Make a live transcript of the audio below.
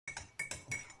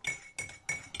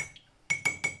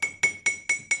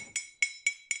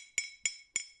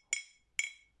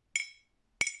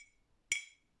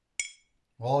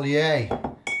All yay.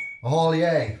 All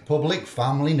yay. Public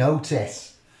family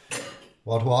notice.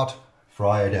 What?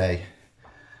 Friday.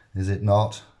 Is it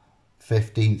not?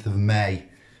 15th of May.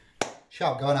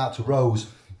 Shout going out to Rose,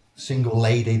 single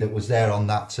lady that was there on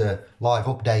that live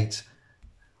update.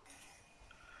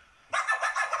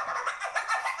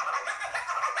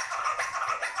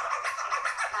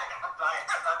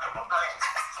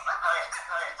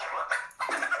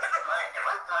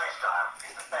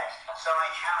 So I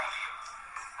challenge you.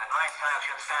 And my style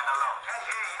should stand alone. Judge,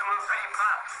 you move pretty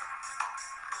fast.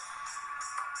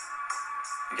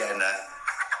 I'm getting there.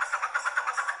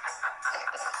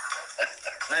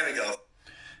 There we go.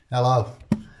 Hello.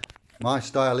 My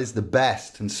style is the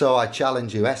best, and so I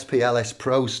challenge you. SPLS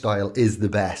Pro style is the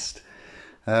best.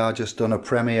 I just done a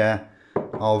premiere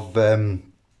of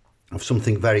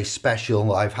something very special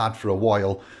that I've had for a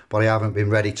while, but I haven't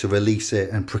been ready to release it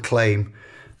and proclaim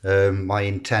my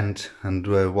intent and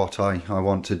what I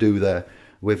want to do there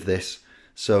with this.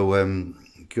 So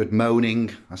good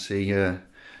morning. I see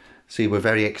we're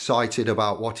very excited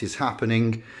about what is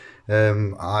happening.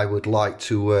 I would like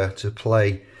to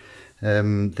play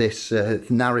this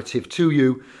narrative to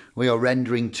you. We are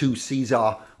rendering to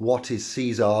Caesar what is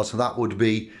Caesar's. So that would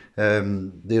be a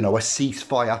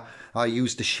ceasefire. I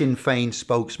used the Sinn Féin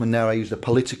spokesman there. I used a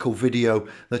political video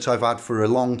that I've had for a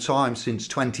long time, since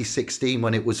 2016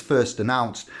 when it was first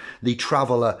announced. The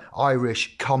Traveller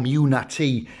Irish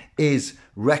community is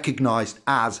recognised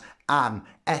as an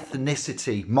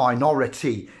ethnicity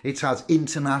minority. It has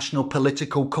international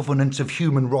political covenant of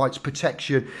human rights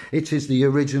protection. It is the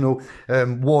original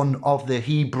one of the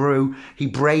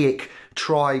Hebraic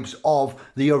tribes of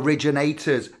the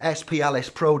originators.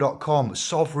 SPLSpro.com,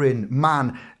 sovereign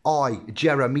man I,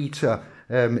 Jeremita,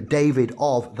 David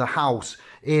of the house,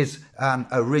 is an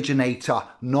originator,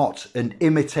 not an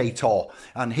imitator.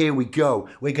 And here we go.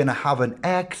 We're going to have an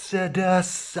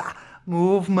exodus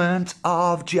movement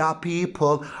of Jah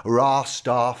people,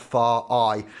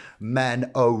 Rastafari,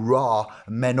 Men-O-Ra,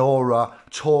 Menorah,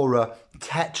 Torah,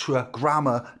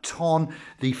 Tetragrammaton.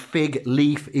 The fig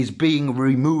leaf is being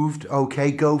removed.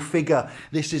 Okay, go figure.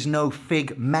 This is no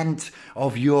figment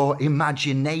of your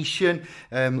imagination.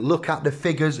 Look at the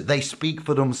figures. They speak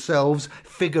for themselves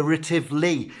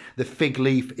figuratively. The fig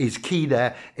leaf is key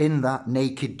there in that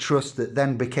naked trust that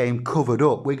then became covered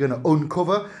up. We're going to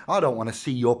uncover. I don't want to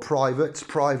see your privates,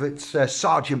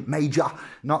 sergeant major,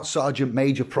 not sergeant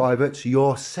major privates,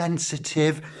 your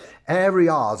sensitive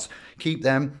areas. Keep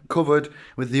them covered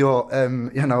with your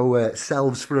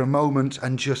selves for a moment,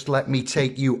 and just let me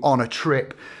take you on a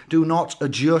trip. Do not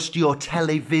adjust your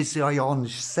television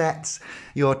sets,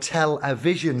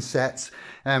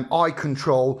 I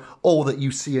control all that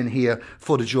you see and hear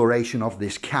for the duration of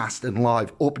this cast and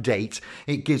live update.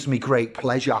 It gives me great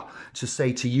pleasure to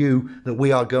say to you that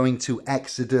we are going to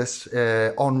exodus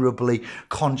honourably,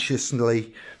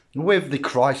 consciously, with the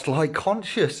Christ-like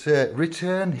conscious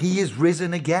return. He is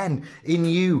risen again in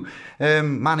you.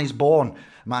 Man is born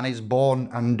and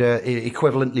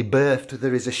equivalently birthed.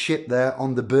 There is a ship there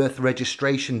on the birth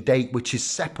registration date which is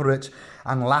separate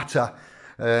and latter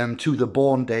to the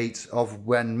born date of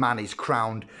when man is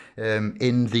crowned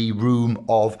in the room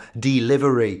of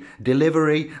delivery.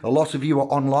 A lot of you are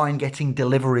online getting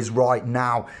deliveries right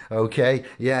now, okay?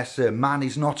 Yes, man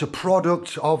is not a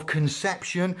product of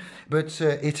conception, but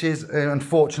it is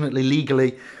unfortunately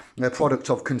legally a product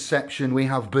of conception. We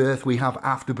have birth, we have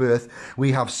afterbirth,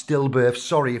 we have stillbirth.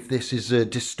 Sorry if this is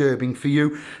disturbing for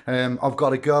you. I've got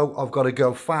to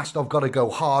go fast, I've got to go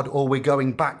hard, or we're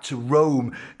going back to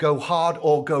Rome. Go hard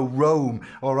or go Rome.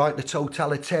 All right, the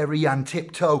totalitarian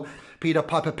tiptoe. Peter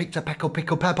Piper picked a pickle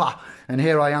pepper. And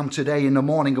here I am today in the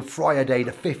morning of Friday,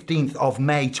 the 15th of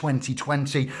May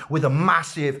 2020, with a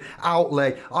massive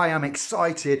outlay. I am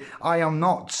excited. I am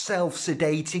not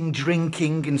self-sedating,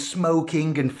 drinking and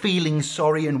smoking and feeling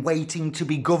sorry and waiting to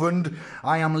be governed.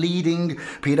 I am leading.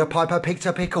 Peter Piper picked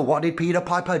a pickle. What did Peter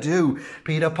Piper do?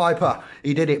 Peter Piper,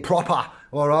 he did it proper.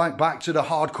 All right, back to the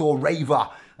hardcore raver.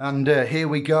 And here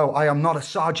we go. I am not a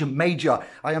sergeant major.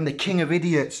 I am the king of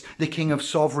idiots, the king of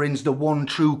sovereigns, the one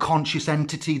true conscious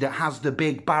entity that has the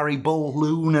big Barry Bull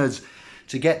Lunas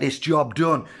to get this job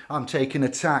done. I'm taking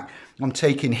attack. I'm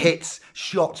taking hits.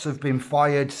 Shots have been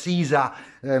fired. Caesar,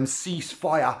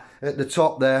 ceasefire at the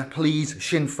top there. Please,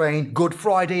 Sinn Féin. Good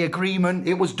Friday Agreement.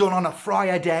 It was done on a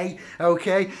Friday,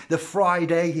 okay? The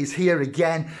Friday is here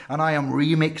again, and I am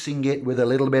remixing it with a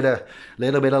little bit of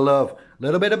love,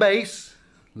 little bit of bass,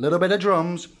 little bit of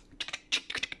drums.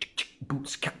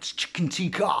 Boots, cats, chicken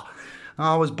tikka.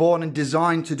 I was born and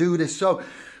designed to do this. So,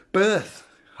 birth.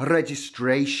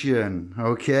 registration.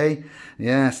 Okay,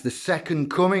 yes, the second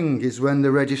coming is when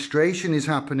the registration is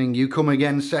happening. You come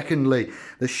again. Secondly,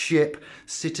 the ship,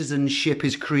 citizenship,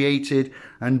 is created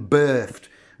and birthed.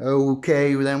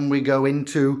 Okay, then we go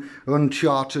into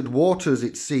uncharted waters,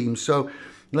 it seems. So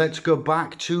let's go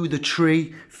back to the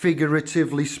tree,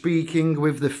 figuratively speaking,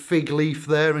 with the fig leaf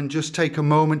there, and just take a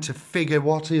moment to figure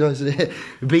what is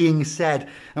being said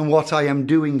and what I am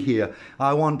doing here.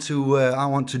 I want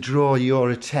to draw your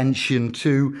attention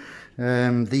to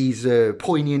these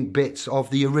poignant bits of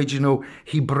the original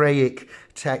Hebraic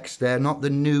text there, not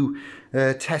the New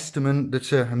Testament.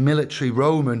 That's a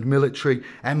Roman military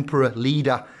emperor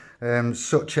leader,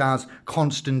 such as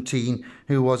Constantine,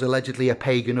 who was allegedly a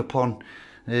pagan. Upon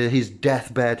his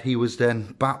deathbed, he was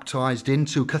then baptized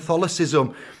into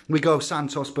Catholicism. We go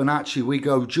Santos Bonacci, we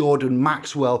go Jordan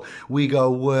Maxwell, we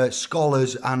go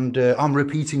scholars, and I'm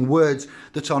repeating words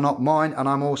that are not mine, and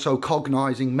I'm also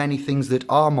cognizing many things that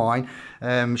are mine.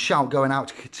 Shout going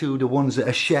out to the ones that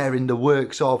are sharing the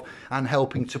works of and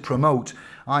helping to promote.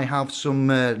 I have some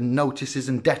notices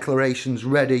and declarations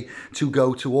ready to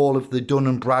go to all of the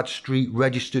Dun & Bradstreet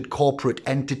registered corporate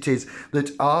entities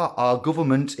that are our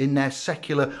government in their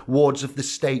secular wards of the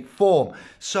state form.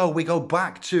 So we go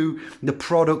back to the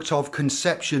product of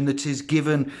conception that is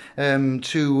given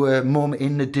to mum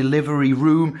in the delivery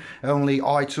room. Only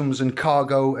items and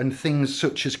cargo and things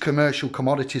such as commercial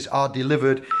commodities are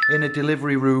delivered in a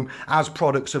delivery room as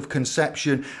products of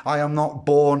conception. I am not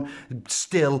born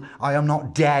still. I am not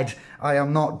dead. I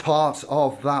am not part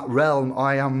of that realm.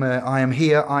 I am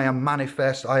here. I am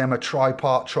manifest. I am a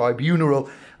tripart tribunal.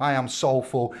 I am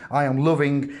soulful. I am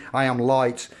loving. I am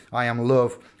light. I am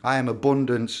love. I am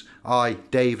abundance. I,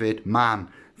 David, man.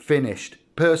 Finished.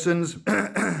 Persons,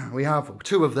 we have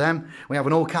two of them. We have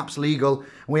an all caps legal, and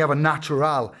we have a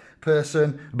natural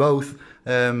person. Both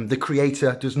the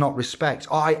creator does not respect.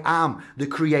 I am the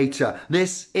creator.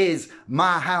 This is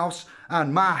my house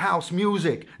and my house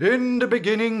music. In the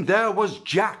beginning there was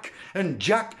Jack, and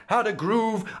Jack had a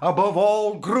groove above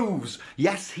all grooves.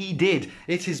 Yes, he did.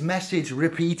 It is message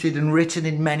repeated and written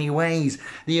in many ways.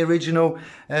 The original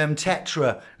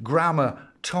tetra, grammar,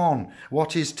 ton.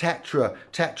 What is tetra?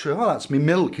 Tetra, well, that's me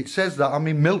milk. It says that on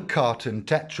me milk carton.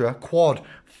 Tetra, quad,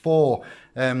 4.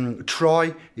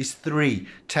 Tri is 3.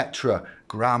 Tetra,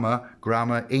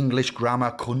 grammar, English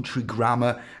grammar, country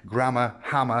grammar,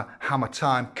 hammer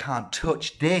time. Can't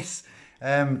touch this.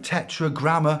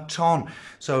 Tetragrammaton.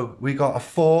 So we got a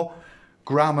 4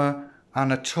 grammar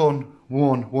and a ton.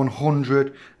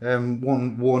 100,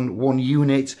 1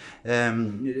 unit,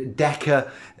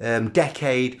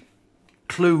 decade.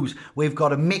 Clues. We've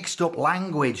got a mixed up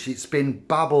language. It's been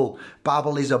Babel.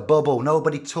 Babel is a bubble.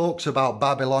 Nobody talks about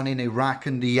Babylon in Iraq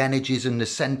and the energies and the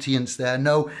sentience there.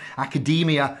 No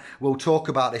academia will talk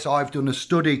about this. I've done a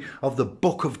study of the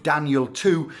book of Daniel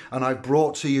 2, and I've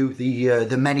brought to you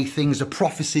the many things, the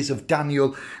prophecies of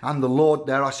Daniel and the Lord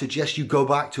there. I suggest you go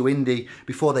back to Indie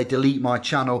before they delete my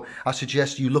channel. I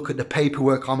suggest you look at the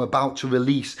paperwork I'm about to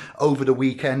release over the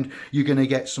weekend. You're going to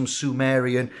get some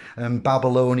Sumerian and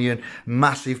Babylonian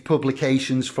massive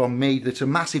publications from me that are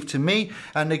massive to me,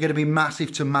 and they're going to be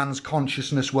massive to man's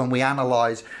consciousness when we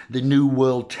analyze the New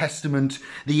World Testament.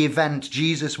 The event,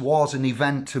 Jesus was an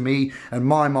event to me and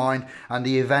my mind, and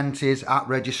the event is at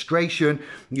registration.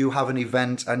 You have an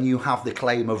event and you have the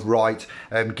claim of right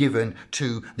given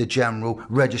to the General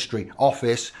Registry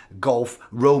Office. Golf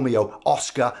Romeo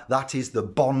Oscar, that is the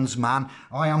bondsman.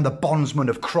 I am the bondsman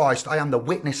of Christ. I am the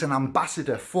witness and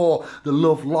ambassador for the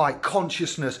love light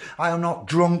consciousness. I am not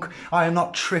drunk. I am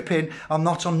not tripping. I'm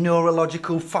not on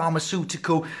neurological,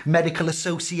 pharmaceutical, medical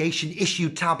association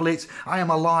issued tablets. I am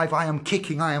alive. I am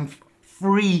kicking. I am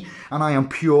free, and I am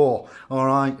pure. All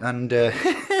right, and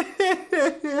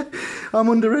I'm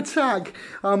under attack.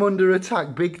 I'm under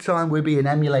attack big time. We're being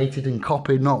emulated and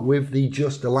copied, not with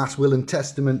the last will and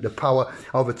testament, the power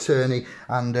of attorney,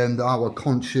 and our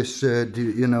conscious,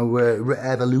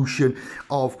 evolution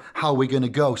of how we're going to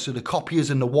go. So the copiers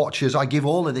and the watchers, I give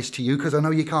all of this to you because I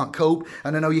know you can't cope,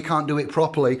 and I know you can't do it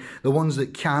properly. The ones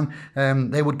that can,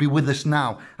 they would be with us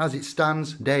now. As it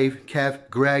stands, Dave, Kev,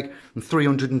 Greg, and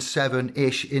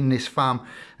 307-ish in this fam.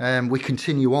 We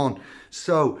continue on.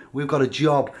 So we've got a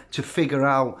job to finish. figure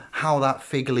out how that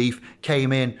fig leaf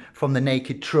came in from the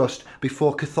naked trust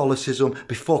before Catholicism,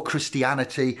 before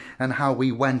Christianity, and how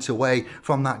we went away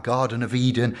from that Garden of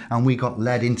Eden and we got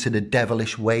led into the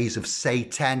devilish ways of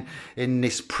Satan in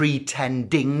this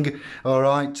pretending, all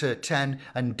right, ten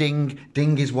and ding.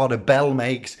 Ding is what a bell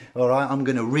makes, all right. I'm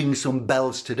going to ring some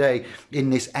bells today in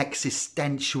this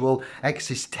existential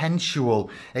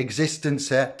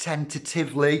existence,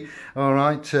 tentatively, all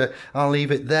right. I'll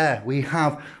leave it there. We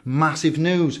have massive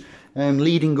news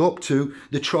leading up to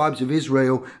the tribes of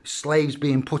Israel, slaves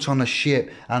being put on a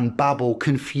ship and babble,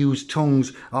 confused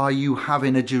tongues. Are you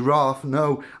having a giraffe?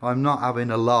 No, I'm not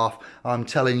having a laugh. I'm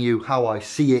telling you how I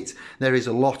see it. There is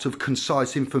a lot of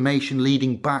concise information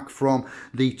leading back from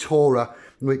the Torah,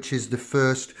 which is the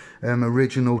first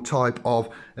original type of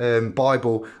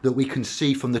Bible that we can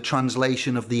see from the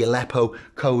translation of the Aleppo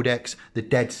Codex, the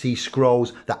Dead Sea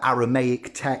Scrolls, the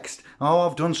Aramaic text. Oh,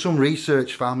 I've done some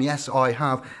research, fam. Yes, I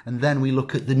have. And then we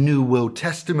look at the New World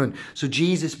Testament. So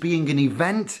Jesus being an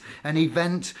event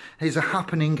is a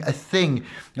happening, a thing.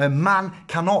 A man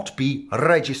cannot be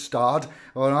registered.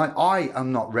 All right, I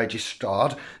am not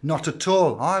registered, not at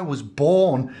all. I was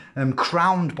born and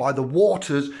crowned by the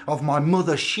waters of my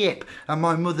mother's ship, and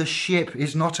my mother's ship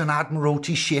is not an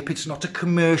admiralty ship. It's not a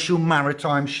commercial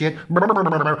maritime ship.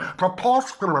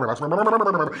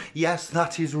 Yes,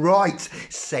 that is right,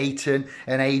 Satan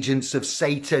and agents of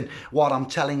Satan. What I'm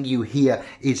telling you here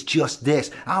is just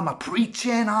this. I'm a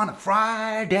preaching on a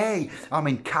Friday. I'm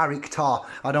in character.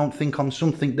 I don't think I'm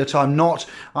something that I'm not.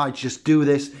 I just do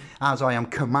this as I am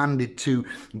commanded to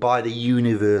by the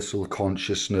universal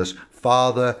consciousness.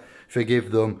 Father,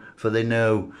 forgive them, for they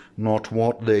know not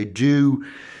what they do.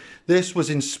 This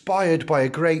was inspired by a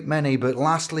great many, but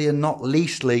lastly and not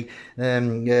leastly,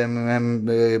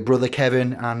 Brother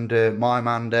Kevin and my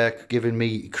man there giving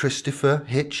me Christopher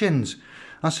Hitchens.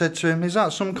 I said to him, is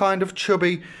that some kind of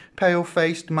chubby,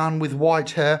 pale-faced man with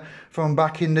white hair from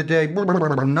back in the day?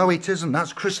 No, it isn't.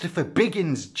 That's Christopher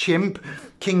Biggins, chimp,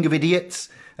 king of idiots.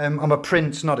 I'm a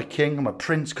prince, not a king. I'm a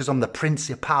prince because I'm the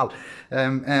principal.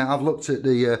 I've looked at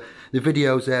the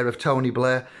videos there of Tony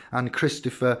Blair and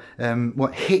Christopher.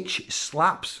 What hitch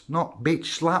slaps, not bitch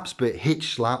slaps, but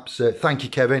hitch slaps. Thank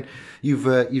you, Kevin.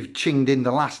 You've chinged in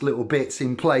the last little bits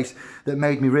in place that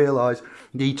made me realise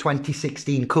the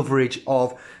 2016 coverage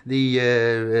of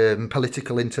the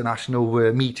political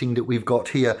international meeting that we've got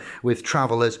here with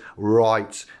travellers'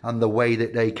 rights and the way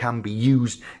that they can be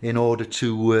used in order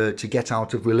to get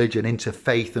out of religion into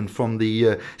faith and from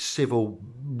the civil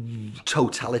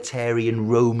totalitarian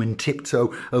Roman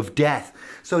tiptoe of death.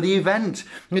 So the event,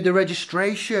 the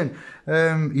registration,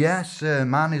 yes,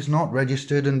 man is not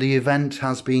registered and the event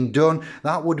has been done.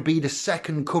 That would be the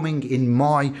second coming in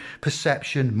my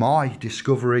perception, my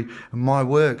discovery, my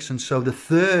works. And so the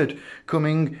third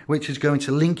coming, which is going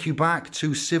to link you back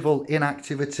to civil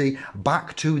inactivity,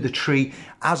 back to the tree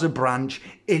as a branch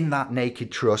in that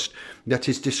naked trust that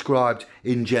is described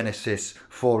in Genesis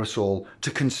for us all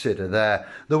to consider there.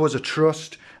 There was a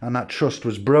trust and that trust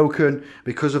was broken.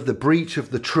 Because of the breach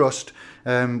of the trust,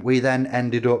 we then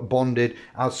ended up bonded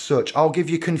as such. I'll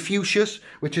give you Confucius,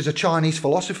 which is a Chinese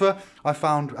philosopher I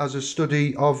found as a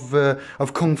study of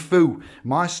Kung Fu.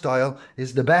 My style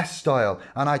is the best style,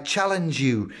 and I challenge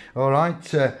you, all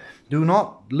right, do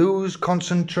not lose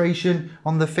concentration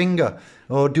on the finger,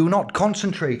 or do not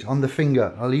concentrate on the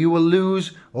finger, or you will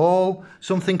lose all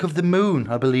something of the moon,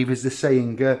 I believe is the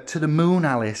saying. To the moon,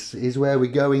 Alice, is where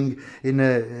we're going in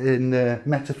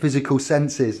metaphysical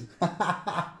senses.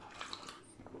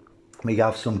 We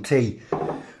have some tea.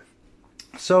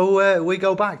 So we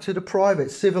go back to the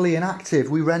private, civilly inactive.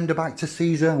 We render back to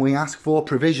Caesar and we ask for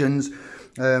provisions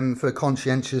for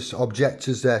conscientious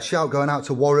objectors there. Shout going out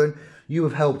to Warren. You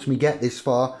have helped me get this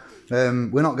far.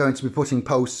 We're not going to be putting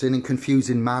posts in and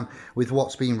confusing man with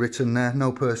what's been written there.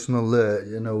 No personal,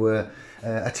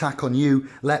 attack on you.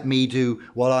 Let me do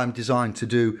what I'm designed to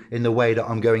do in the way that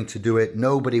I'm going to do it.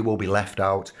 Nobody will be left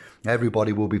out.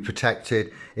 Everybody will be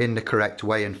protected in the correct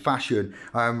way and fashion.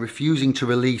 I am refusing to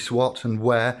release what and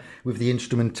where with the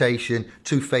instrumentation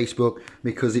to Facebook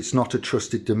because it's not a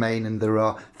trusted domain and there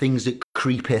are things that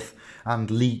creepeth and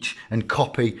leech and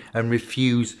copy and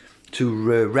refuse to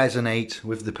resonate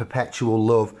with the perpetual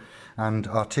love and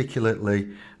articulately,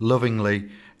 lovingly,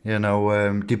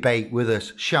 debate with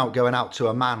us. Shout going out to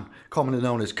a man commonly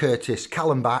known as Curtis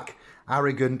Callenbach,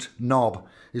 arrogant knob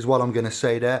is what I'm going to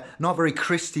say there. Not very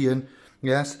Christian,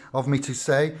 yes, of me to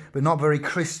say, but not very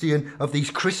Christian of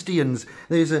these Christians.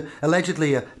 There's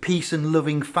allegedly a peace and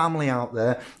loving family out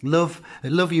there. Love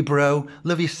you, bro.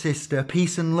 Love your sister.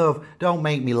 Peace and love. Don't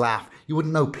make me laugh. You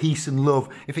wouldn't know peace and love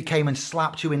if it came and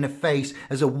slapped you in the face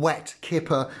as a wet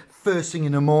kipper first thing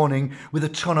in the morning with a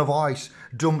ton of ice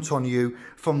dumped on you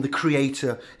from the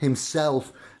Creator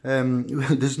himself.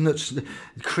 There's nuts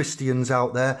Christians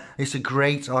out there. It's a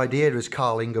great idea, as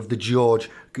Carling of the George,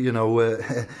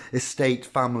 estate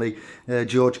family,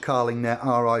 George Carling there,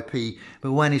 R.I.P.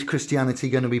 But when is Christianity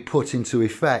going to be put into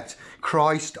effect?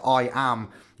 Christ I am.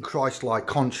 Christ-like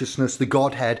consciousness, the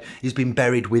Godhead, is been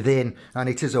buried within, and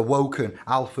it is awoken,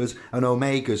 alphas and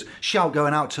omegas. Shout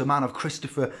going out to a man of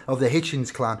Christopher of the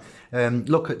Hitchens clan.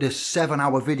 Look at this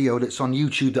 7-hour video that's on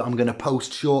YouTube that I'm going to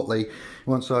post shortly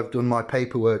once I've done my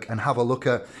paperwork, and have a look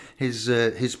at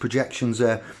his projections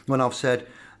there when I've said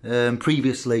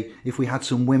previously, if we had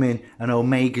some women and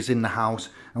omegas in the house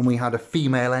and we had a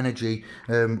female energy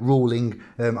ruling,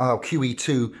 our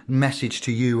QE2 message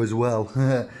to you as well,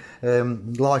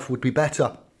 life would be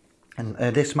better. And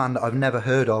this man that I've never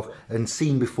heard of and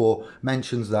seen before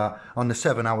mentions that on the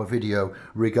 7-hour video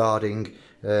regarding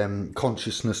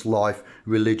consciousness, life,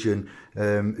 religion.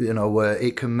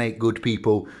 It can make good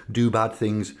people do bad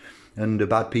things and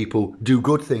bad people do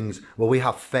good things. Well, we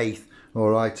have faith.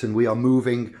 All right, and we are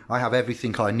moving. I have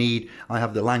everything I need. I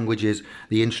have the languages,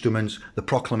 the instruments, the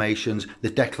proclamations, the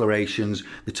declarations,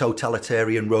 the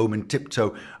totalitarian Roman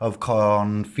tiptoe of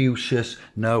Confucius,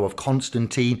 no, of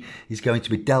Constantine is going to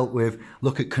be dealt with.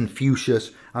 Look at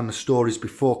Confucius and the stories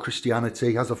before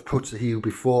Christianity, as I've put to you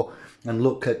before, and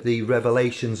look at the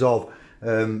revelations of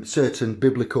certain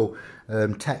biblical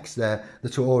texts there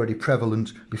that are already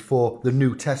prevalent before the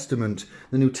New Testament.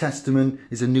 The New Testament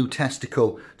is a new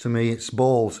testicle to me. It's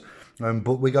balls,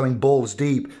 but we're going balls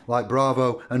deep like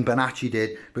Bravo and Bonacci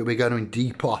did, but we're going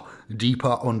deeper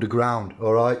underground.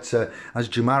 All right, as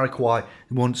Jamiroquai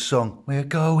once sung, we're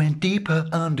going deeper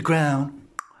underground.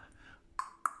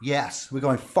 Yes, we're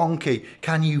going funky.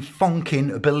 Can you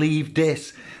funkin' believe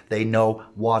this? They know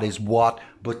what is what,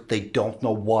 but they don't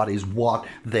know what is what.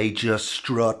 They just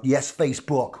strut. Yes,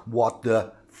 Facebook, what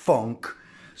the funk?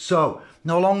 So,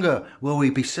 no longer will we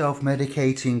be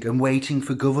self-medicating and waiting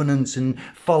for governance and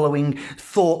following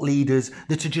thought leaders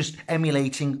that are just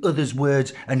emulating others'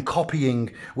 words and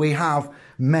copying. We have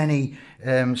many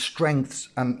strengths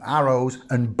and arrows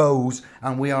and bows,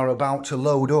 and we are about to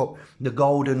load up the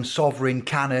golden sovereign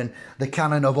cannon, the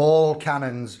cannon of all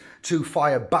cannons, to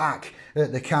fire back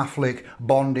at the Catholic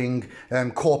bonding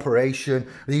corporation.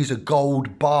 These are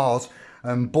gold bars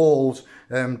and balls,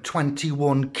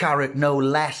 21 carat no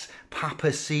less,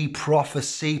 papacy,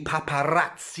 prophecy,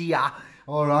 paparazzia.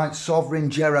 All right, sovereign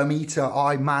Jeremita,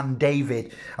 I man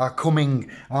David are coming.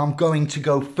 I'm going to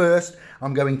go first,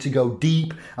 I'm going to go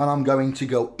deep, and I'm going to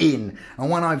go in. And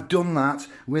when I've done that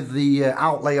with the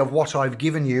outlay of what I've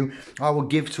given you, I will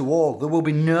give to all. There will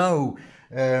be no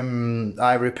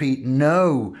I repeat,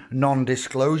 no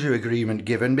non-disclosure agreement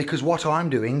given, because what I'm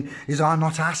doing is I'm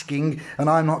not asking and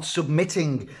I'm not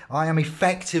submitting. I am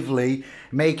effectively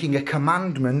making a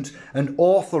commandment and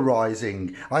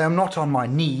authorizing. I am not on my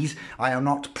knees, I am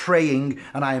not praying,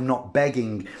 and I am not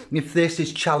begging. If this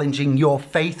is challenging your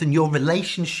faith and your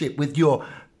relationship with your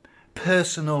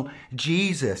personal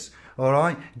Jesus, all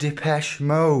right, Depeche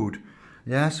Mode.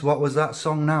 Yes, what was that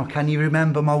song now? Can you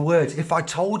remember my words? If I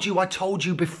told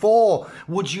you before,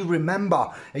 would you remember?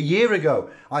 A year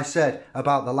ago, I said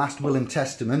about the last will and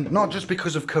testament, not just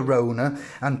because of Corona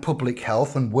and public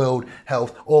health and World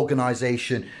Health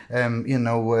Organization,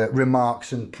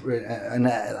 remarks and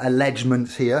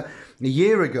allegements here. A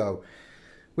year ago,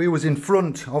 we was in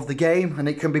front of the game, and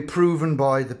it can be proven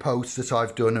by the posts that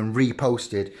I've done and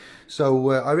reposted. So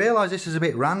I realise this is a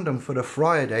bit random for a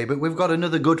Friday, but we've got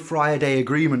another Good Friday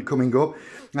agreement coming up,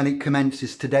 and it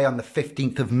commences today on the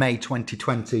 15th of May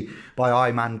 2020 by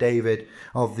I Man David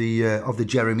of the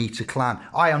Jeremita clan.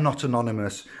 I am not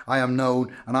anonymous. I am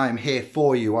known, and I am here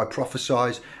for you. I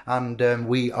prophesise, and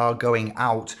we are going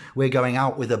out. We're going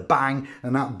out with a bang,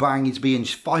 and that bang is being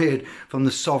fired from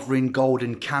the sovereign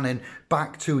golden cannon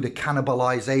back to the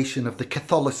cannibalisation of the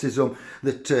Catholicism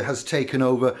that has taken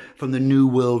over from the New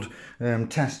World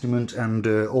Testament and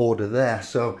order there.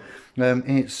 So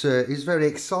It's very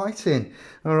exciting.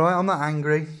 All right, I'm not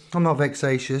angry. I'm not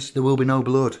vexatious. There will be no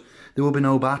blood. There will be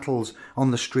no battles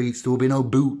on the streets. There will be no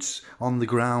boots on the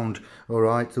ground. All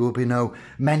right, there will be no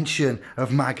mention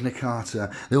of Magna Carta.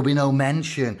 There will be no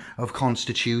mention of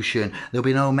Constitution. There will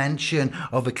be no mention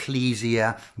of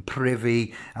Ecclesia,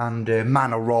 Privy, and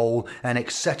Manor Roll, and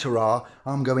etc.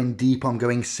 I'm going deep. I'm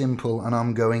going simple, and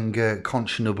I'm going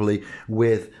conscionably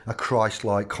with a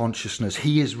Christ-like consciousness.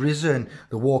 He is risen.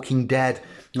 The walking dead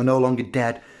are no longer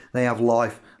dead. They have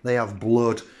life. They have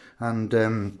blood, and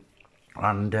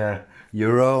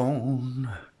your own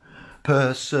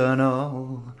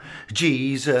personal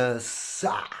Jesus.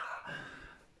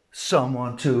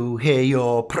 Someone to hear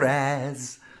your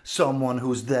prayers. Someone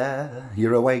who's there.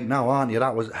 You're awake now, aren't you?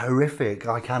 That was horrific.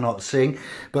 I cannot sing,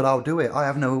 but I'll do it. I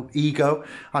have no ego.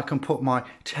 I can put my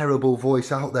terrible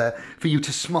voice out there for you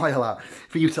to smile at,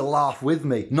 for you to laugh with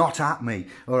me, not at me.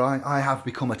 All right? I have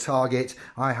become a target.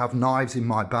 I have knives in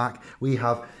my back. We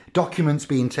have documents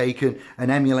being taken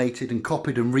and emulated and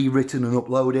copied and rewritten and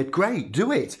uploaded. Great, do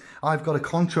it. I've got a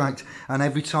contract, and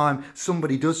every time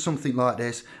somebody does something like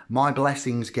this, my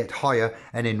blessings get higher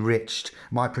and enriched.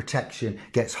 My protection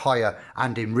gets higher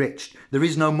and enriched. There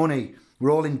is no money.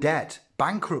 We're all in debt.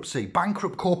 Bankruptcy,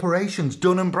 bankrupt corporations,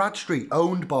 Dun & Bradstreet,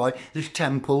 owned by this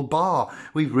Temple Bar.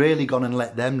 We've really gone and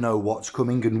let them know what's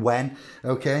coming and when,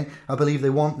 okay? I believe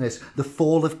they want this. The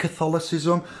fall of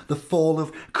Catholicism, the fall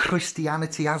of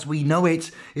Christianity as we know it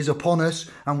is upon us,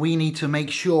 and we need to make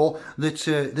sure that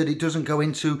it doesn't go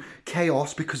into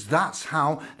chaos, because that's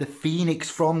how the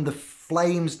phoenix from the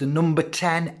flames, the number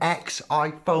 10X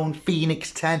iPhone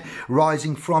Phoenix 10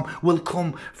 rising from, will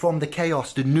come from the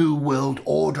chaos, the new world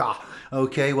order.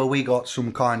 Okay, well, we got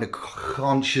some kind of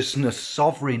consciousness,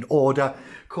 sovereign order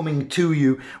coming to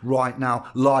you right now,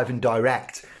 live and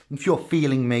direct. If you're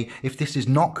feeling me, if this is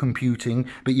not computing,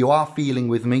 but you are feeling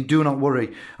with me, do not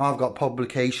worry. I've got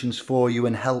publications for you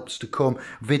and helps to come.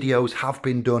 Videos have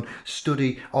been done,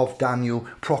 study of Daniel,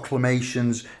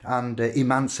 proclamations and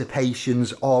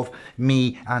emancipations of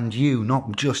me and you,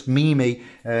 not just me.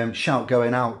 Shout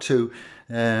going out to...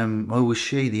 who was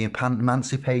she? The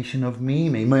emancipation of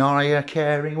Mimi. Mariah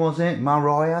Carey, was it?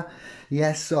 Mariah?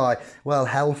 Yes, well,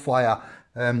 hellfire.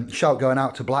 Shout going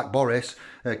out to Black Boris.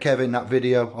 Kevin, that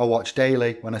video I watch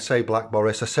daily. When I say Black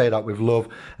Boris, I say that with love.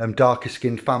 Darker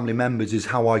skinned family members is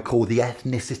how I call the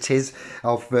ethnicities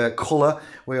of colour.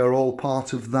 We are all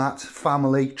part of that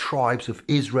family, tribes of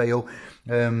Israel.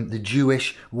 The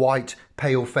Jewish, white,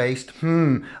 pale-faced.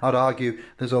 I'd argue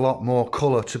there's a lot more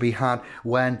colour to be had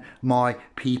when my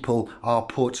people are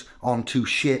put onto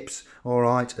ships, all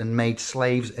right, and made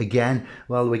slaves again.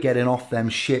 Well, we're getting off them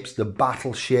ships, the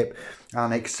battleship,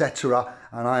 and etc.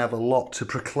 And I have a lot to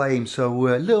proclaim, so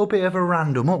a little bit of a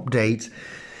random update.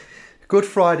 Good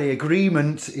Friday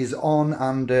Agreement is on,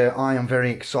 and I am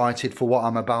very excited for what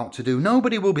I'm about to do.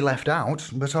 Nobody will be left out,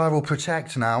 but I will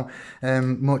protect now,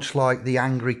 much like the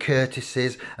angry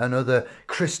Curtises and other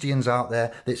Christians out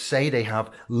there that say they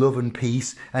have love and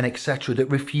peace and etc., that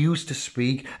refuse to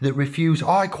speak, that refuse...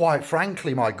 I quite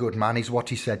frankly, my good man, is what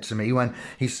he said to me when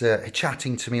he's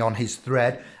chatting to me on his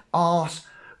thread.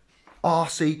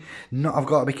 Arsey, no, I've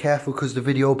got to be careful because the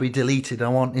video will be deleted. I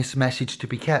want this message to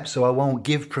be kept, so I won't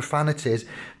give profanities,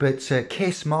 but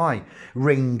kiss my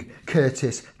ring,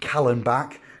 Curtis,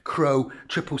 Callenbach, Crow,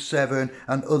 777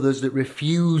 and others that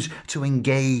refuse to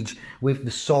engage with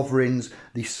the sovereigns,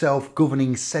 the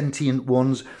self-governing sentient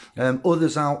ones,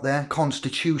 others out there,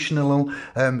 constitutional,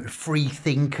 free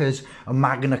thinkers,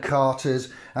 Magna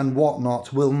Cartas and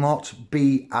whatnot, will not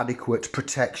be adequate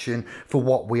protection for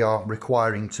what we are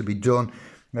requiring to be done.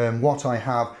 What I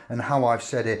have and how I've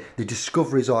said it, the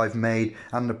discoveries I've made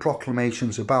and the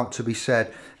proclamations about to be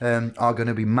said are going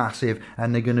to be massive,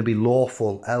 and they're going to be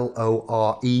lawful,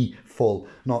 L-O-R-E, full,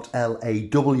 not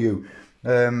L-A-W.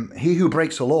 He who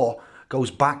breaks a law goes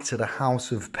back to the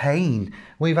house of pain.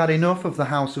 We've had enough of the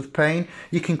house of pain.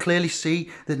 You can clearly see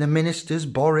that the ministers,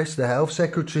 Boris, the health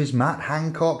secretaries, Matt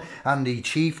Hancock, and the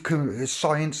chief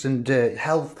science and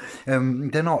health,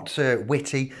 they're not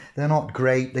witty, they're not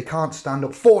great, they can't stand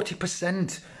up.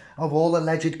 40% of all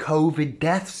alleged COVID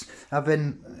deaths have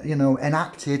been,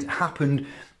 happened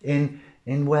in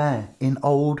where? In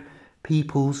old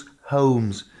people's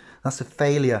homes. That's a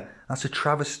failure. That's a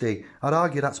travesty. I'd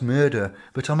argue that's murder,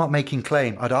 but I'm not making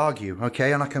claim. I'd argue,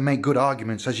 okay? And I can make good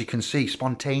arguments, as you can see,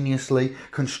 spontaneously,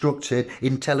 constructed,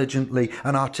 intelligently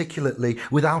and articulately,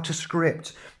 without a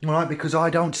script, all right? Because I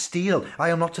don't steal.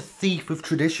 I am not a thief of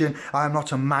tradition. I am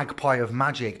not a magpie of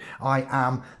magic. I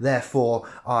am, therefore,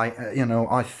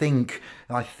 I think,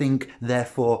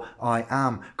 therefore I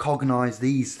am. Cognize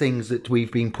these things that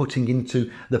we've been putting into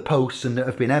the posts and that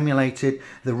have been emulated,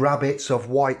 the rabbits of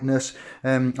whiteness.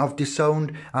 I've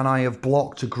disowned and I have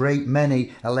blocked a great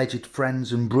many alleged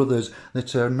friends and brothers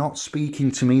that are not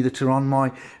speaking to me, that are on my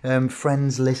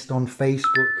friends list on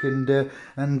Facebook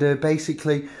and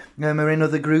basically are in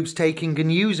other groups taking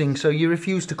and using. So you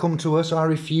refuse to come to us, I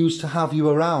refuse to have you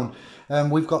around.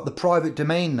 We've got the private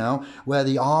domain now, where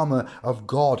the armour of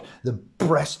God, the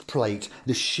breastplate,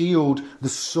 the shield, the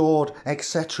sword,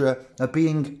 etc. are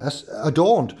being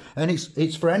adorned, and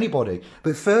it's for anybody.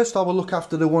 But first I will look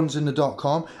after the ones in the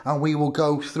 .com, and we will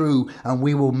go through and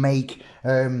we will make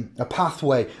a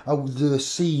pathway. The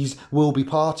seas will be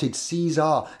parted.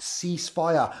 Caesar,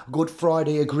 ceasefire, Good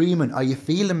Friday Agreement. Are you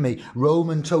feeling me?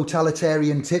 Roman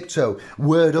totalitarian tiptoe.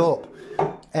 Word up.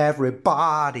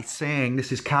 Everybody sing.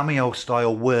 This is cameo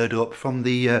style Word Up from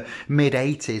the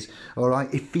mid-80s. All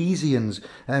right, Ephesians.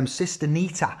 Sister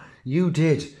Nita, you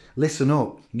did listen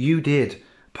up. You did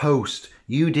post.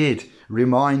 You did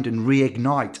remind and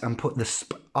reignite and put the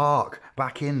spark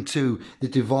back into the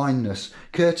divineness.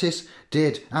 Curtis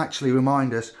did actually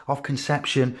remind us of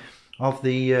conception of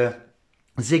the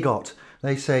zygote.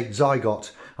 They say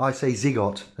zygote. I say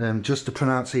zygote, just the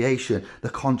pronunciation,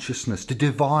 the consciousness, the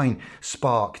divine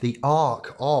spark, the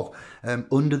arc of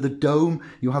under the dome.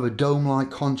 You have a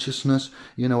dome-like consciousness,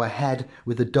 you know, a head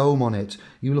with a dome on it.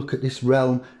 You look at this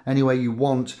realm any way you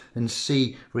want and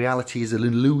see reality is an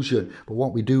illusion. But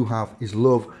what we do have is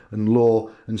love and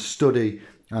law and study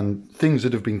and things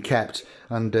that have been kept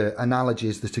and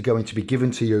analogies that are going to be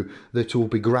given to you that will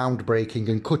be groundbreaking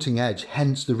and cutting edge.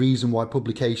 Hence the reason why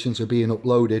publications are being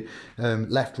uploaded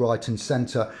left, right and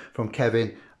centre from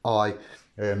Kevin,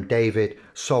 David,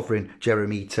 Sovereign,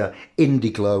 Jeremita,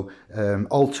 Indiglo,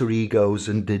 alter egos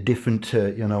and the different,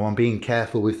 I'm being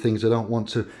careful with things. I don't want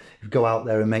to go out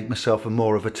there and make myself a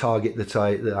more of a target that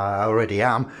I already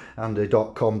am, and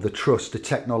the .com, the trust, the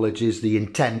technologies, the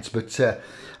intent, but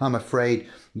I'm afraid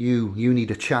you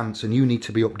need a chance and you need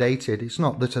to be updated. It's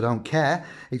not that I don't care,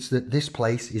 it's that this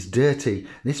place is dirty,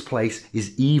 this place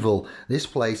is evil, this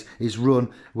place is run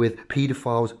with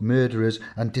paedophiles, murderers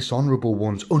and dishonourable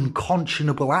ones,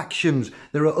 unconscionable actions.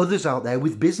 There are others out there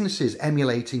with businesses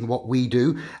emulating what we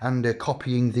do and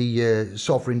copying the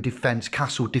Sovereign Defence,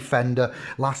 Castle Defender,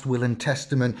 Last Will and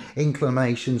Testament,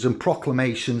 inclinations and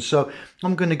proclamations. So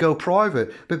I'm going to go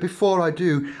private, but before I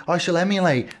do, I shall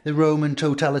emulate the Roman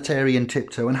totalitarian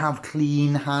tiptoe and have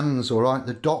clean hands. All right,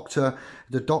 the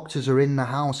doctors are in the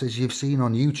house, as you've seen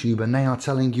on YouTube, and they are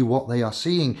telling you what they are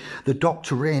seeing. The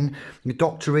doctrine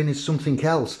is something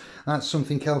else. That's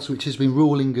something else which has been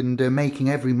ruling and making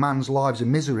every man's lives a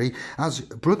misery, as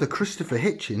Brother Christopher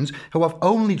Hitchens, who I've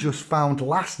only just found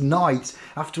last night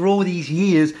after all these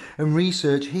years and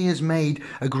research, he has made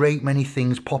a great many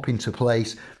things pop into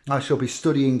place. I shall be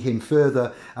studying him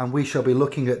further and we shall be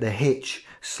looking at the hitch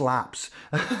slaps.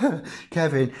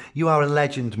 Kevin, you are a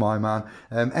legend, my man.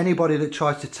 Anybody that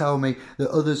tries to tell me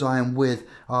that others I am with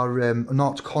are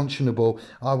not conscionable,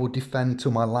 I will defend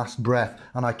to my last breath,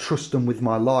 and I trust them with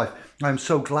my life. I'm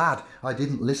so glad I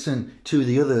didn't listen to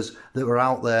the others that were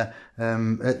out there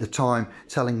at the time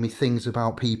telling me things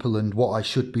about people and what I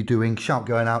should be doing. Shout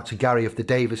going out to Gary of the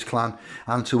Davis clan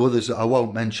and to others that I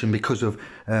won't mention because of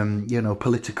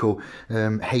political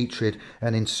hatred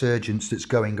and insurgents that's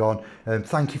going on.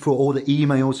 Thank you for all the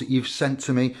emails that you've sent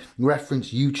to me,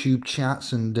 reference YouTube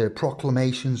chats and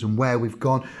proclamations and where we've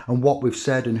gone and what we've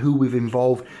said and who we've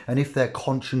involved and if they're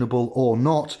conscionable or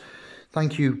not.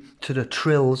 Thank you to the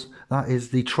trills, that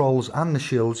is the trolls and the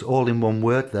shills, all in one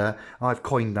word there. I've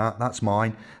coined that, that's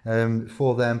mine.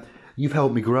 For them, you've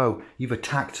helped me grow, you've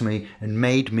attacked me and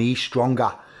made me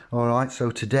stronger. All right, so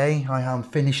today I am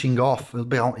finishing off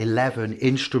about 11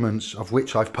 instruments of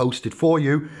which I've posted for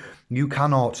you. You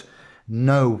cannot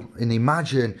know and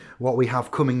imagine what we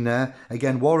have coming there.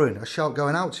 Again, Warren, a shout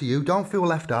going out to you. Don't feel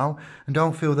left out and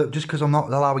don't feel that just because I'm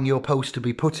not allowing your post to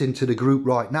be put into the group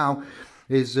right now,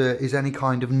 is any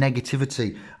kind of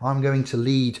negativity. I'm going to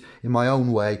lead in my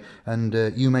own way, and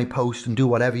you may post and do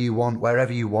whatever you want,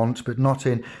 wherever you want, but not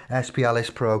in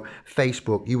SPLS Pro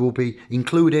Facebook. You will be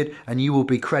included and you will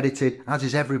be credited, as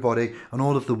is everybody, on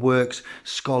all of the works,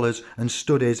 scholars and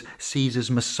studies,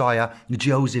 Caesar's Messiah,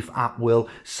 Joseph Atwill,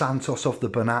 Santos of the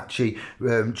Bonacci,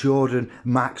 Jordan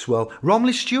Maxwell,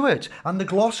 Romley Stewart, and the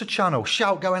Glosser channel.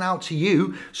 Shout going out to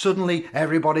you. Suddenly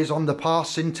everybody's on the parse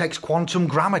syntax quantum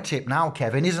grammar tip now,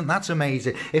 Kevin. Isn't that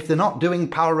amazing? If they're not doing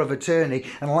power of attorney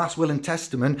and last will and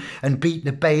testament and beat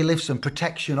the bailiffs and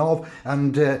protection of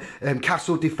and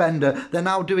castle defender, they're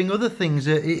now doing other things.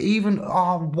 Even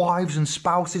our wives and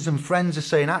spouses and friends are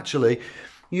saying, actually,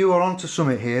 you are onto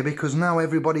something here, because now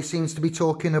everybody seems to be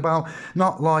talking about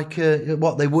not like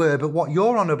what they were, but what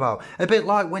you're on about. A bit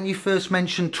like when you first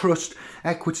mentioned trust,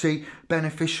 equity,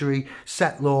 beneficiary,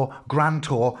 settlor,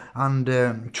 grantor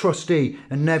and trustee,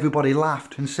 and everybody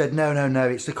laughed and said, no,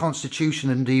 it's the Constitution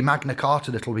and the Magna Carta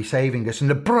that'll be saving us, and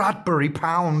the Bradbury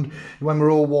pound when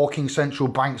we're all walking central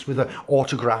banks with an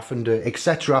autograph and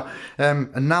etc.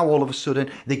 And now all of a sudden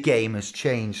the game has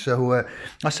changed. So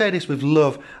I say this with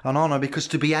love and honour, because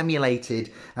to be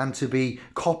emulated and to be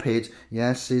copied,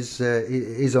 yes, is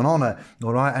an honour.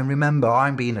 All right, and remember,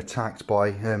 I'm being attacked by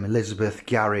Elizabeth,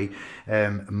 Gary,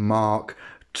 Mark,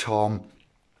 Tom,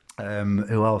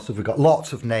 who else have we got?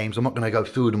 Lots of names. I'm not going to go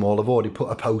through them all. I've already put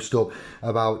a post up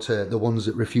about the ones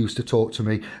that refuse to talk to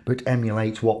me but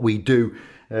emulate what we do.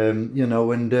 You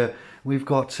know, and we've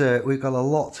got a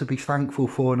lot to be thankful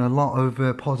for, and a lot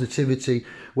of positivity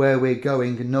where we're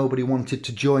going. And nobody wanted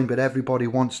to join, but everybody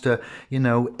wants to, you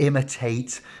know,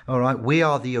 imitate. All right, we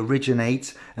are the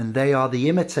originate and they are the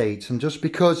imitate. And just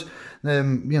because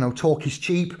you know, talk is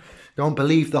cheap, don't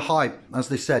believe the hype, as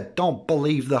they said. Don't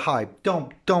believe the hype.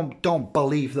 Don't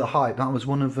believe the hype. That was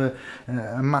one of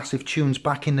massive tunes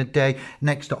back in the day.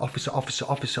 Next to officer,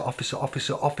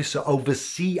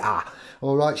 overseer.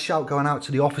 All right, shout going out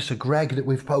to the officer Greg that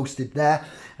we've posted there,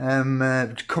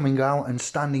 coming out and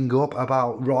standing up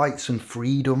about rights and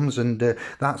freedoms, and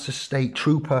that's a state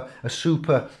trooper, a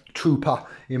super trooper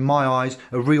in my eyes,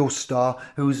 a real star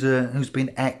who's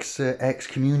been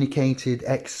excommunicated,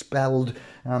 expelled,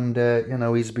 and you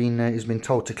know, he's been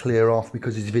told to clear off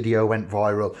because his video went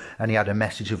viral and he had a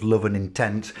message of love and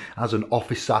intent as an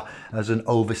officer, as an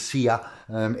overseer,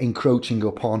 encroaching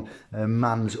upon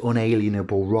man's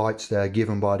unalienable rights there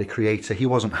given by the Creator. He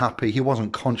wasn't happy, he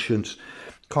wasn't conscious.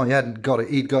 He hadn't got it.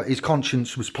 His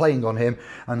conscience was playing on him,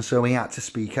 and so he had to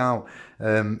speak out.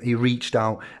 He reached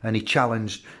out and he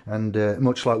challenged, and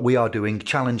much like we are doing,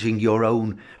 challenging your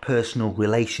own personal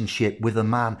relationship with a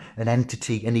man, an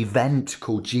entity, an event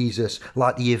called Jesus,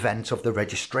 like the event of the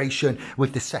registration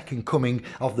with the second coming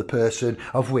of the person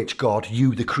of which God,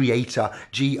 you the Creator,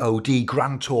 G-O-D,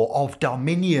 grantor of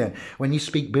dominion. When you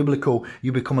speak biblical,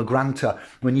 you become a grantor.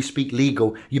 When you speak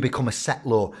legal, you become a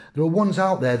settlor. There are ones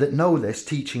out there that know this,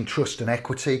 teaching trust and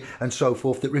equity and so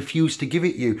forth, that refuse to give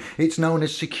it you. It's known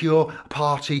as secure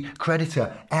party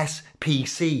creditor,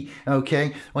 SPC.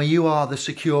 Okay, well, you are the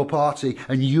secure party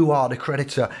and you are the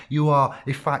creditor. You are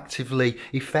effectively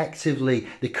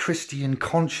the Christian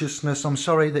consciousness. I'm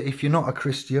sorry that if you're not a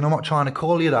Christian, I'm not trying to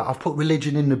call you that. I've put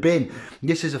religion in the bin.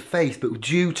 This is a faith, but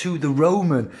due to the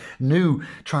Roman New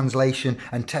Translation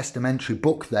and Testamentary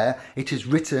book there, it is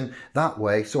written that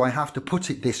way, so I have to put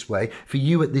it this way for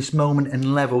you at this moment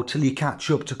and level till you catch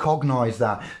up to cognize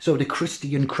that. So the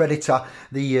Christian creditor,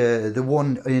 the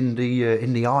one in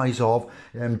the eyes of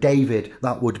David,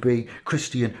 that would be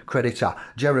Christian creditor.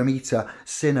 Jeremita,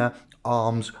 sinner,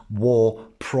 arms, war,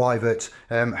 private.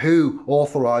 Who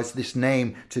authorised this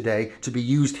name today to be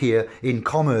used here in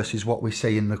commerce is what we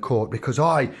say in the court, because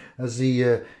I, as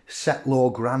the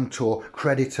settlor, grantor,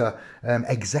 creditor,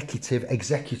 executive,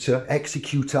 executor,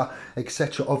 executor,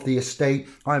 etc. of the estate,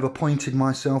 I have appointed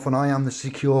myself and I am the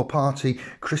secure party,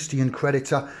 Christian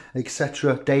creditor,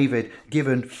 etc. David,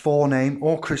 given forename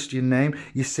or Christian name.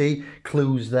 You see,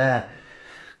 clues there.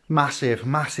 Massive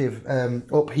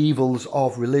upheavals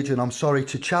of religion. I'm sorry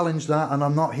to challenge that, and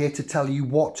I'm not here to tell you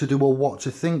what to do or what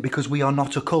to think, because we are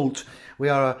not a cult. We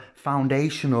are a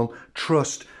foundational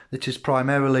trust that is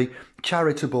primarily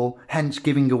charitable, hence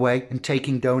giving away and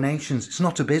taking donations. It's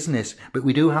not a business, but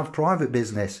we do have private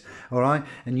business, all right?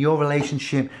 And your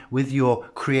relationship with your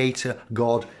Creator,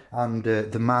 God, and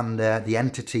the man there, the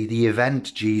entity, the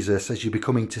event, Jesus, as you're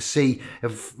becoming to see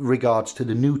of regards to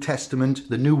the New Testament,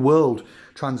 the New World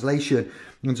Translation.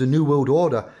 There's a New World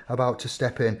Order about to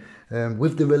step in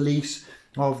with the release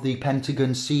of the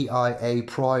Pentagon, CIA,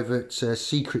 private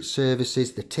secret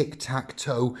services, the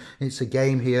tic-tac-toe. It's a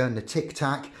game here, and the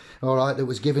tic-tac, all right, that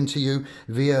was given to you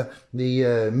via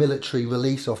the military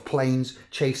release of planes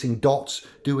chasing dots,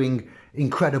 doing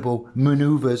incredible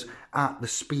maneuvers at the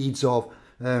speeds of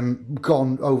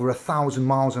gone over 1,000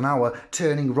 miles an hour,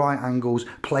 turning right angles,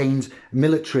 planes,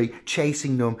 military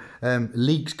chasing them,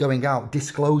 leaks going out,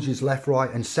 disclosures left, right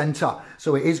and centre.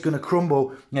 So it is going to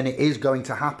crumble, and it is going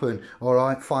to happen, all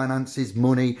right? Finances,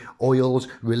 money, oils,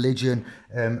 religion,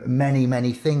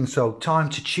 many things. So time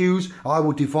to choose. I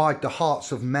will divide the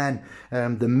hearts of men.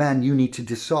 The men, you need to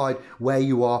decide where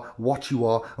you are, what you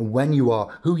are and when you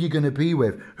are, who you're going to be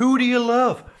with. Who do you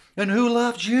love and who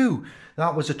loves you?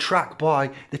 That was a track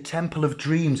by the Temple of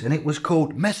Dreams, and it was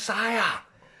called Messiah.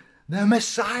 The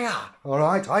Messiah, all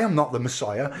right? I am not the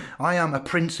Messiah. I am a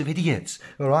prince of idiots,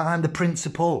 all right? I'm the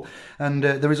principal. And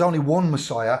there is only one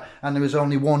Messiah, and there is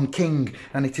only one king,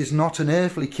 and it is not an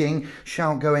earthly king.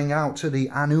 Shout going out to the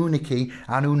Anunnaki.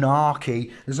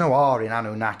 There's no R in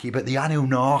Anunnaki, but the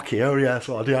Anunnaki. Oh, yes,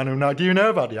 well, the Anunnaki. Do you know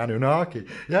about the Anunnaki?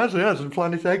 Yes,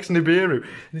 Planet X Nibiru.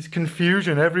 There's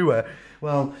confusion everywhere.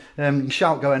 Well,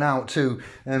 shout going out to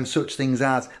such things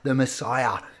as the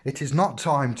Messiah. It is not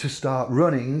time to start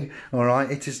running, all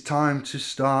right? It is time to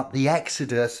start the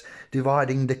Exodus,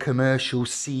 dividing the commercial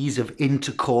seas of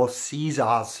intercourse, seas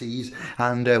are seas,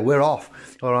 and we're off,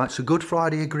 all right? So Good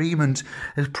Friday Agreement,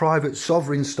 as private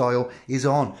sovereign style, is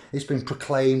on. It's been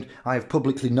proclaimed. I have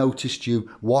publicly noticed you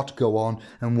what go on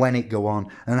and when it go on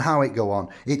and how it go on.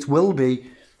 It will be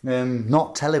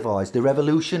not televised. The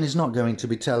revolution is not going to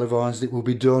be televised. It will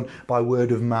be done by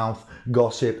word of mouth,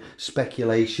 gossip,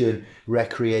 speculation,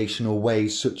 recreational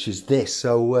ways such as this.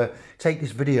 So take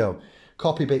this video,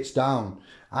 copy bits down,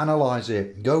 analyse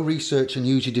it, go research and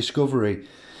use your discovery.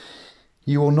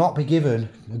 You will not be given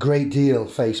a great deal,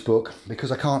 Facebook,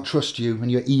 because I can't trust you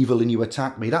and you're evil and you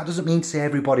attack me. That doesn't mean to say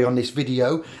everybody on this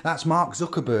video. That's Mark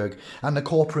Zuckerberg and the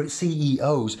corporate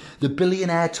CEOs, the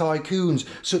billionaire tycoons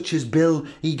such as Bill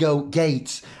Ego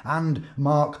Gates and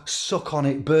Mark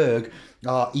Suck-on-it-Berg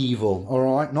are evil, all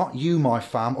right? Not you, my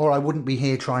fam, or I wouldn't be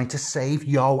here trying to save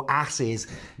yo asses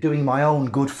doing my own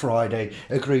Good Friday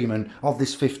agreement of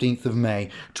this 15th of May,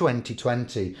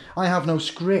 2020. I have no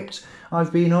script.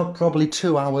 I've been up probably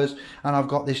 2 hours and I've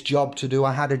got this job to do.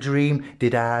 I had a dream.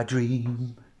 Did I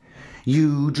dream?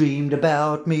 You dreamed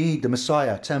about me. The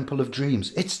Messiah, Temple of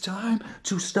Dreams. It's time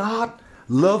to start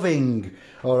loving,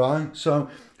 all right?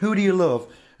 So who do you love?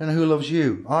 And who loves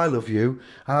you? I love you,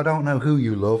 and I don't know who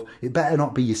you love. It better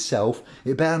not be yourself.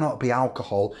 It better not be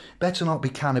alcohol. It better not be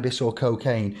cannabis or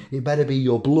cocaine. It better be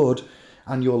your blood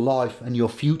and your life and your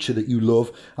future that you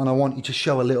love. And I want you to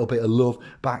show a little bit of love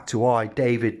back to I,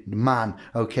 David, the man,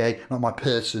 okay? Not my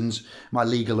persons, my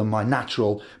legal and my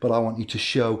natural, but I want you to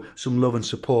show some love and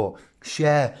support.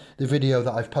 Share the video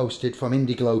that I've posted from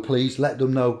Indiglo, please. Let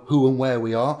them know who and where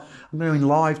we are. I'm going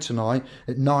live tonight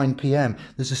at 9 p.m.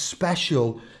 There's a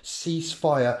special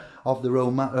ceasefire of the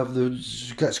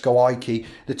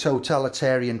the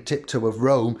totalitarian tiptoe of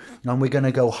Rome, and we're going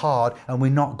to go hard, and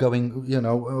we're not going, you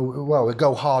know, well, we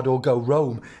go hard or go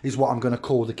Rome is what I'm going to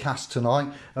call the cast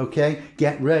tonight, okay?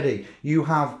 Get ready. You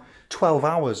have 12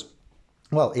 hours.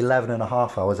 Well, 11 and a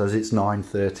half hours, as it's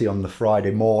 9:30 on the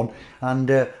Friday morn,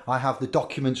 and I have the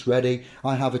documents ready.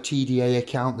 I have a TDA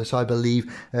account that I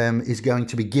believe is going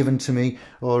to be given to me,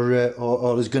 or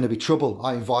there's going to be trouble.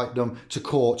 I invite them to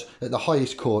court at the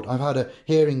highest court. I've had a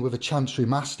hearing with a Chancery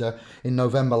Master in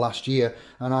November last year,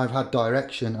 and I've had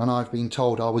direction, and I've been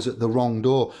told I was at the wrong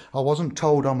door. I wasn't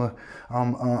told I'm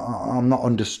not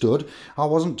understood. I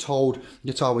wasn't told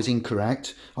that I was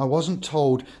incorrect. I wasn't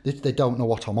told that they don't know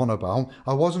what I'm on about.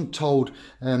 I wasn't told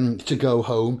to go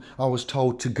home. I was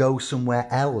told to go somewhere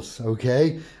else,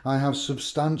 okay? I have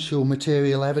substantial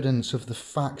material evidence of the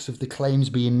facts of the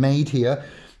claims being made here.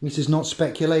 This is not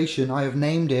speculation. I have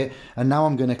named it, and now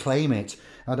I'm going to claim it.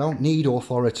 I don't need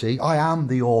authority. I am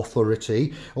the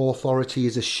authority. Authority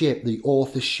is a ship. The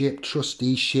authorship,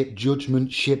 trusteeship,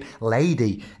 judgmentship,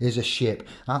 lady is a ship.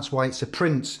 That's why it's a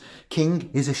prince. King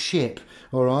is a ship.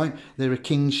 All right. There are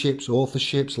kingships,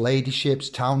 authorships,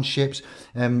 ladyships, townships,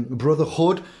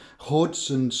 brotherhood, hoods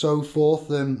and so forth,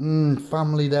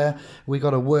 family there. We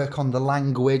got to work on the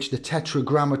language. The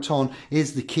tetragrammaton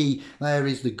is the key. There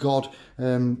is the God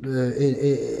in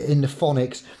the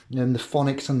phonics, and the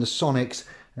phonics and the sonics,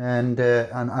 and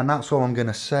that's all I'm going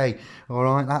to say. All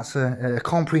right, that's a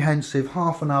comprehensive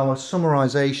half an hour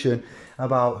summarization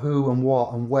about who and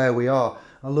what and where we are.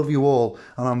 I love you all,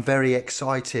 and I'm very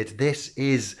excited. This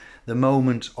is the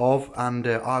moment of, and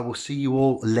I will see you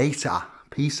all later.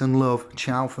 Peace and love.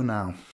 Ciao for now.